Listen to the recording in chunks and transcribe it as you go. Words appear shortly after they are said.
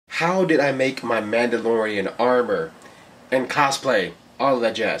how did I make my Mandalorian armor and cosplay, all of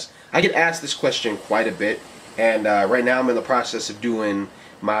that jazz? I get asked this question quite a bit, and right now I'm in the process of doing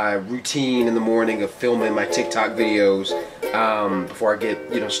my routine in the morning of filming my TikTok videos before I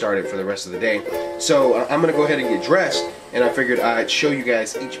get started for the rest of the day. So I'm gonna go ahead and get dressed, and I figured I'd show you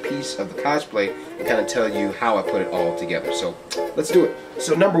guys each piece of the cosplay and kind of tell you how I put it all together. So let's do it.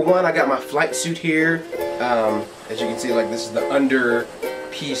 So number one, I got my flight suit here. As you can see, like, this is the under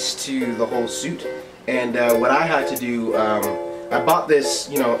piece to the whole suit. And what I had to do, I bought this,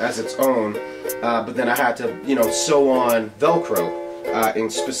 as its own, but then I had to, sew on Velcro in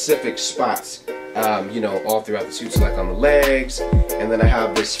specific spots, all throughout the suit, so like on the legs, and then I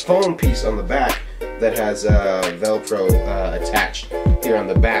have this foam piece on the back that has Velcro attached here on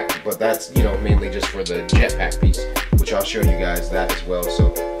the back, but that's, mainly just for the jetpack piece, which I'll show you guys that as well.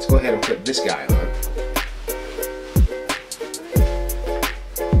 So let's go ahead and put this guy on.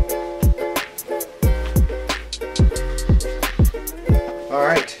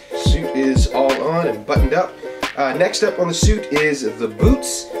 Alright, suit is all on and buttoned up. Next up on the suit is the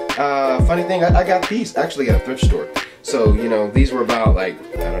boots. Funny thing, I got these actually at a thrift store. So, these were about, like,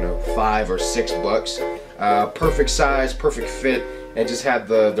 I don't know, $5 or $6. Perfect size, perfect fit, and just had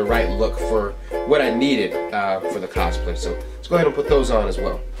the right look for what I needed for the cosplay. So let's go ahead and put those on as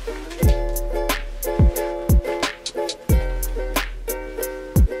well.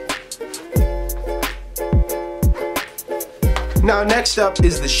 Now next up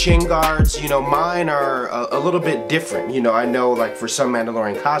is the shin guards. Mine are a little bit different. I know, like, for some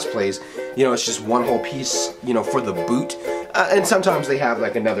Mandalorian cosplays, it's just one whole piece, for the boot. And sometimes they have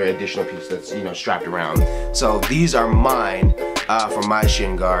like another additional piece that's, strapped around. So these are mine for my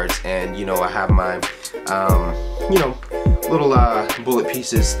shin guards, and I have my, little bullet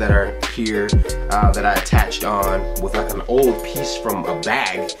pieces that are here that I attached on with like an old piece from a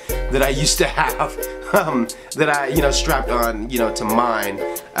bag that I used to have that I strapped on to mine,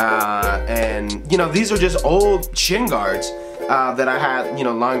 and these are just old shin guards that I had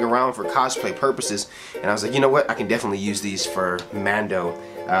lying around for cosplay purposes, and I was like, you know what, I can definitely use these for Mando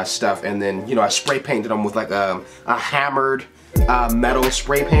stuff. And then I spray painted them with like a hammered metal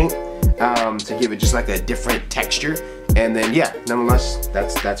spray paint to give it just like a different texture. And then yeah, nonetheless,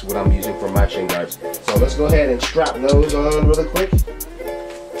 that's what I'm using for my shin guards. So let's go ahead and strap those on really quick.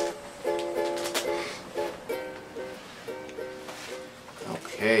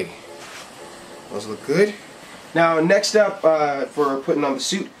 Okay, those look good. Now next up for putting on the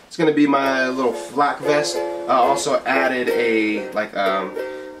suit, it's going to be my little flak vest. I also added a, like,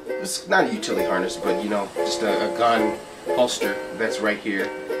 it's not a utility harness, but just a gun holster that's right here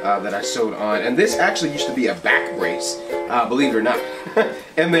that I sewed on. And this actually used to be a back brace, believe it or not.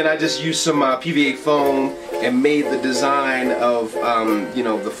 And then I just used some PVA foam and made the design of,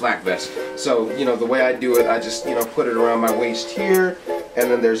 the flak vest. So, the way I do it, I just, put it around my waist here,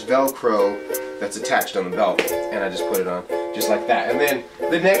 and then there's Velcro that's attached on the belt, and I just put it on just like that. And then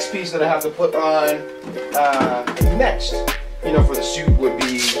the next piece that I have to put on next, for the suit would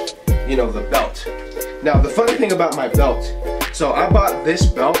be, the belt. Now the funny thing about my belt, so I bought this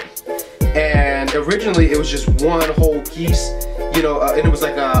belt, and originally it was just one whole piece, and it was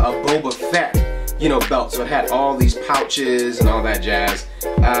like a Boba Fett, belt. So it had all these pouches and all that jazz,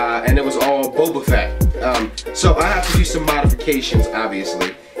 and it was all Boba Fett. So I have to do some modifications,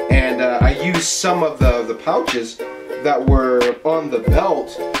 obviously. And I used some of the pouches that were on the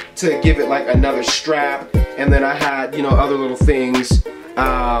belt to give it like another strap, and then I had other little things,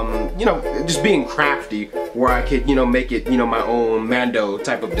 just being crafty where I could make it my own Mando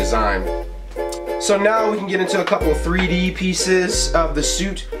type of design. So now we can get into a couple of 3D pieces of the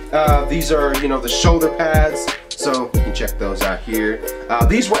suit. These are the shoulder pads. So you can check those out here.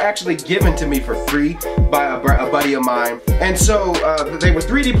 These were actually given to me for free by a buddy of mine, and so they were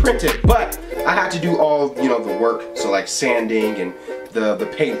 3D printed, but I had to do all the work, so like sanding and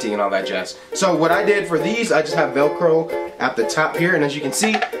the painting and all that jazz. So what I did for these, I just have Velcro at the top here, and as you can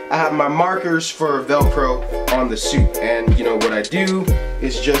see, I have my markers for Velcro on the suit, and what I do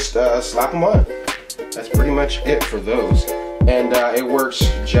is just slap them on. That's pretty much it for those, and it works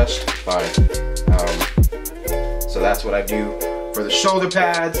just fine. So that's what I do for the shoulder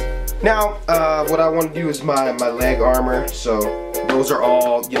pads. Now, what I want to do is my leg armor. So those are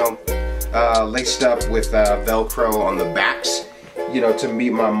all, laced up with Velcro on the backs, to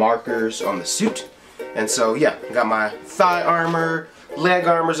meet my markers on the suit. And so yeah, I got my thigh armor, leg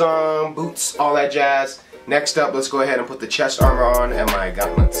armors on, boots, all that jazz. Next up, let's go ahead and put the chest armor on and my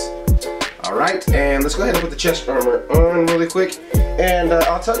gauntlets. Alright, and let's go ahead and put the chest armor on really quick. And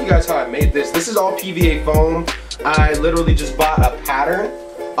I'll tell you guys how I made this. This is all PVA foam. I literally just bought a pattern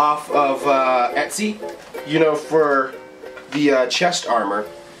off of Etsy, you know, for the chest armor.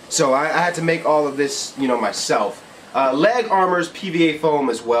 So I had to make all of this, you know, myself. Leg armor's PVA foam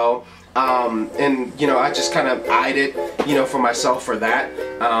as well. And you know, I just kind of eyed it, you know, for myself for that,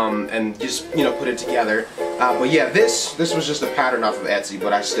 and just, you know, put it together. But yeah, this was just a pattern off of Etsy,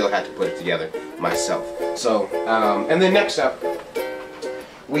 but I still had to put it together myself. So, and then next up,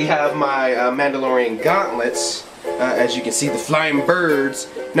 we have my Mandalorian gauntlets. As you can see, the flying birds.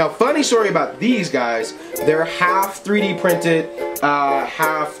 Now, funny story about these guys, they're half 3D printed,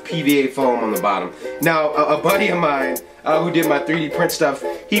 half PVA foam on the bottom. Now, a buddy of mine who did my 3D print stuff,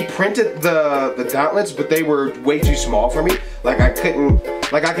 he printed the gauntlets, but they were way too small for me. Like I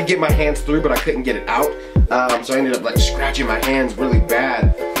could get my hands through, but I couldn't get it out. So I ended up like scratching my hands really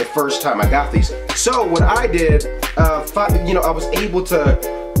bad the first time I got these. So what I did, you know, I was able to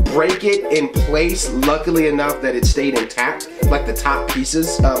break it in place, luckily enough that it stayed intact, like the top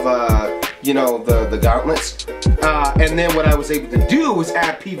pieces of you know, the gauntlets. And then what I was able to do was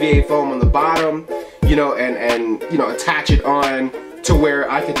add PVA foam on the bottom, you know, and you know, attach it on to where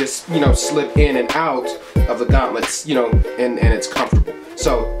I could just, you know, slip in and out of the gauntlets, you know, and it's comfortable.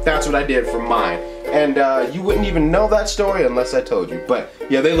 So that's what I did for mine. And you wouldn't even know that story unless I told you. But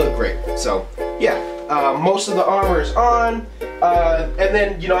yeah, they look great. So yeah, most of the armor is on. And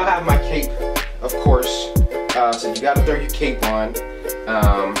then, you know, I have my cape, of course. So you gotta throw your cape on.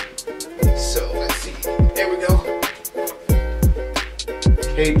 So let's see. There we go.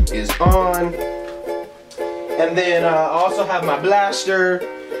 Cape is on. And then I also have my blaster.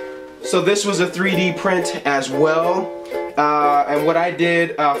 So this was a 3D print as well. And what I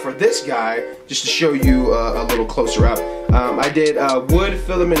did for this guy, just to show you a little closer up, I did wood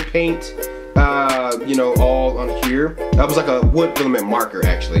filament paint, you know, all on here. That was like a wood filament marker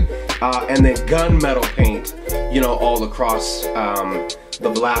actually. And then gunmetal paint, you know, all across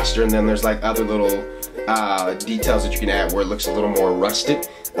the blaster. And then there's like other little details that you can add where it looks a little more rusted.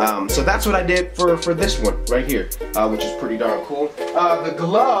 So that's what I did for this one right here, which is pretty darn cool. The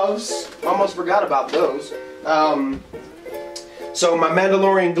gloves, almost forgot about those. So my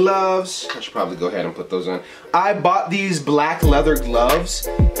Mandalorian gloves, I should probably go ahead and put those on. I bought these black leather gloves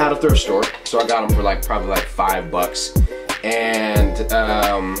at a thrift store, so I got them for like probably like $5. And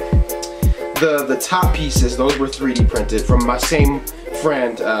the top pieces, those were 3D printed from my same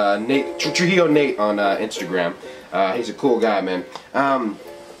friend, Nate, Trujillo Nate on Instagram. He's a cool guy, man.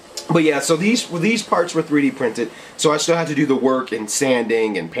 But yeah, so these parts were 3D printed, so I still had to do the work and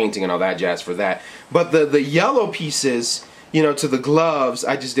sanding and painting and all that jazz for that. But the yellow pieces, you know, to the gloves,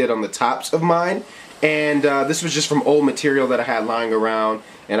 I just did on the tops of mine. And this was just from old material that I had lying around,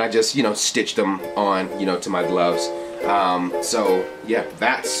 and I just, you know, stitched them on, you know, to my gloves. So yeah,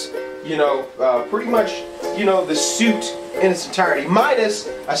 that's, you know, pretty much, you know, the suit in its entirety. Minus,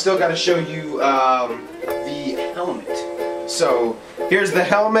 I still got to show you the helmet. So here's the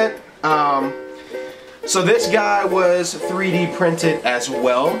helmet. So this guy was 3D printed as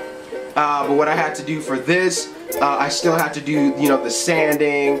well. But what I had to do for this, I still had to do, you know, the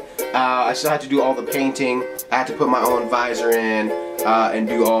sanding. I still had to do all the painting. I had to put my own visor in and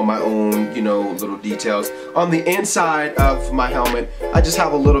do all my own, you know, little details. On the inside of my helmet, I just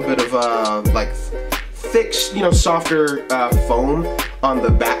have a little bit of like thick, you know, softer foam on the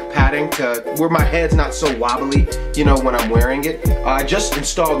back padding to where my head's not so wobbly, you know, when I'm wearing it. I just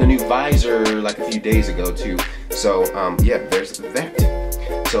installed a new visor like a few days ago too. So yeah, there's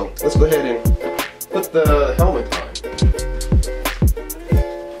that. So let's go ahead and put the helmet on.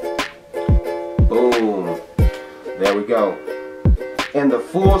 Boom. There we go. And the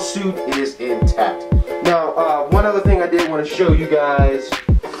full suit is intact. Now, one other thing I did want to show you guys.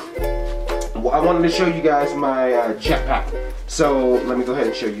 I wanted to show you guys my jetpack. So let me go ahead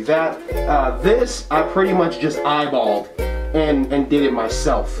and show you that. This I pretty much just eyeballed and did it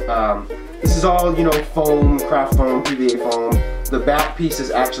myself. This is all, you know, foam, craft foam, PVA foam. The back piece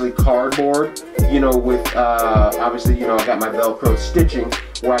is actually cardboard, you know, with obviously, you know, I got my Velcro stitching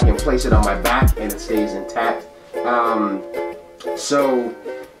where I can place it on my back and it stays intact. So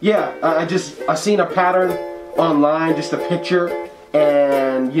yeah, I seen a pattern online, just a picture,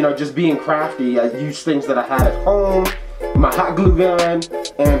 and you know, just being crafty, I used things that I had at home, my hot glue gun,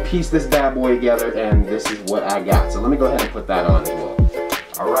 and pieced this bad boy together, and this is what I got. So let me go ahead and put that on as well.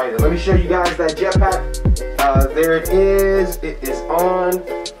 Alright, let me show you guys that jetpack. There it is. It is on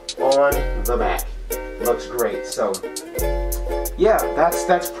the back. Looks great. So yeah,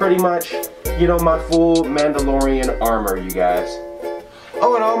 that's pretty much, you know, my full Mandalorian armor, you guys.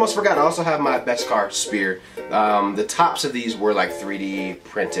 Oh, and I almost forgot, I also have my Beskar spear. The tops of these were like 3D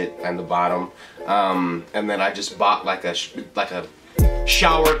printed and the bottom. And then I just bought like a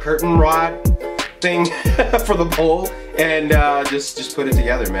shower curtain rod thing for the bowl, and just put it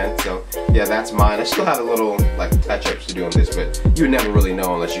together, man. So yeah, that's mine. I still have a little like touch-ups to do on this, but you would never really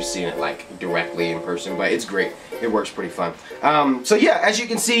know unless you've seen it like directly in person. But it's great. It works pretty fun. So yeah, as you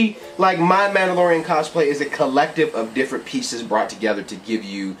can see, like my Mandalorian cosplay is a collective of different pieces brought together to give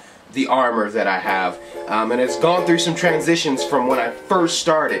you the armor that I have, and it's gone through some transitions from when I first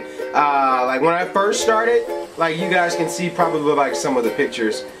started. Like when I first started, like you guys can see probably like some of the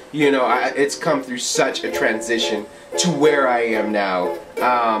pictures, you know, it's come through such a transition to where I am now.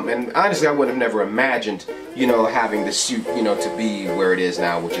 And honestly, I would have never imagined, you know, having the suit, you know, to be where it is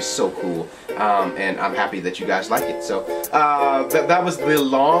now, which is so cool. And I'm happy that you guys like it. So that was the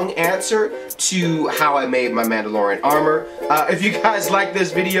long answer to how I made my Mandalorian armor. If you guys like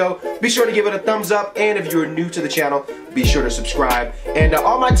this video, be sure to give it a thumbs up. And if you're new to the channel, be sure to subscribe. And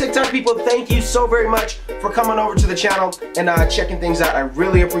all my TikTok people, thank you so very much for coming over to the channel and checking things out. I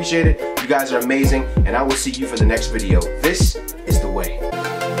really appreciate it. You guys are amazing. And I will see you for the next video. This is the way.